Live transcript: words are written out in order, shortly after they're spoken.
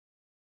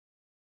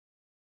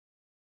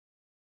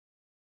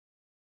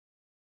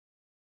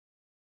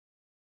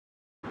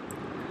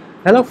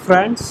Hello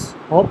friends,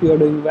 hope you are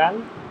doing well.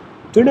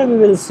 Today we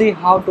will see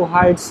how to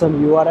hide some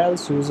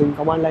URLs using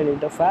command line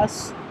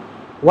interface.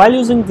 While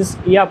using this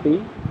ERP,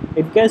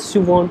 in case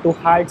you want to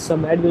hide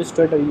some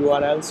administrator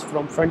URLs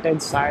from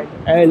front-end side,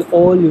 and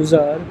all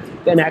user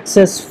can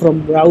access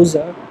from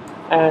browser,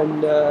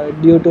 and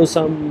due to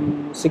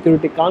some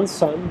security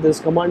concern, this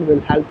command will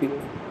help you.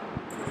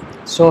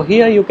 So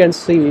here you can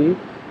see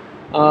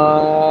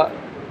uh,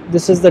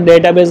 this is the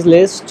database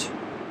list.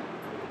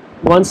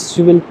 Once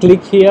you will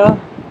click here,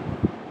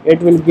 it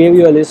will give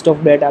you a list of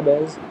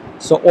database,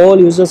 so all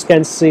users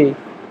can see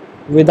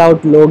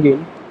without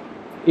login.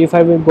 If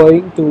I am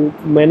going to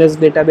manage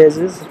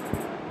databases,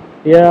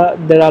 here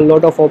there are a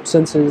lot of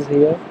options is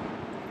here.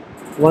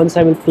 Once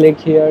I will click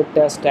here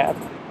test app,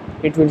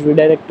 it will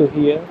redirect to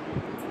here.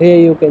 Here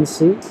you can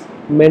see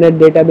manage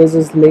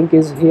databases link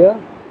is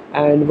here,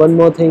 and one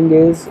more thing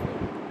is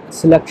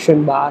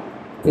selection bar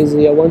is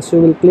here. Once you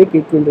will click,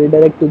 it will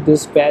redirect to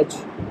this page.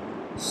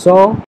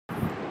 So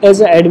as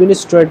an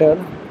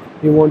administrator,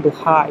 you want to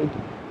hide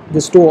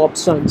these two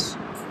options,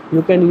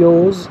 you can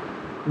use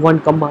one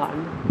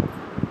command,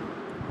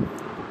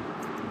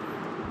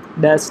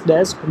 dash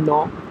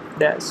no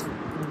dash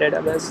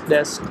database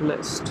dash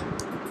list.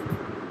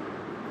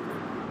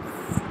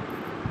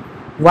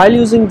 While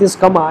using this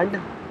command,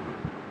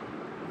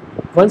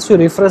 once you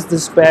refresh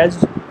this page,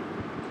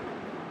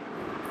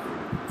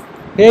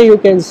 here you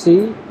can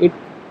see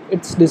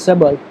it's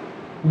disabled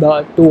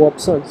the two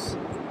options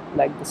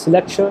like the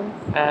selection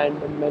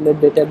and manage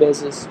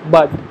databases.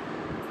 But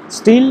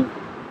still,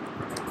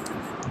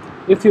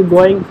 if you're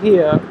going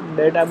here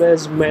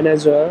database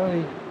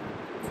manager,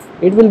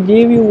 it will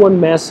give you one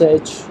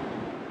message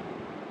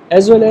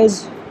as well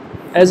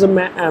as a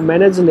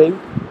manage link,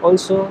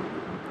 also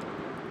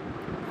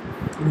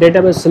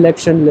database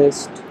selection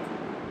list.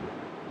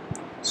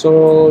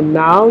 So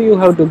now you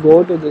have to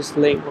go to this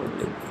link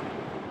only.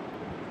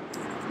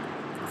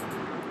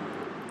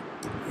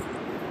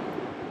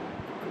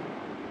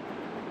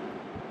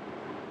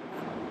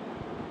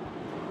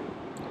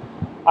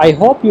 I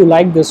hope you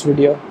like this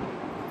video.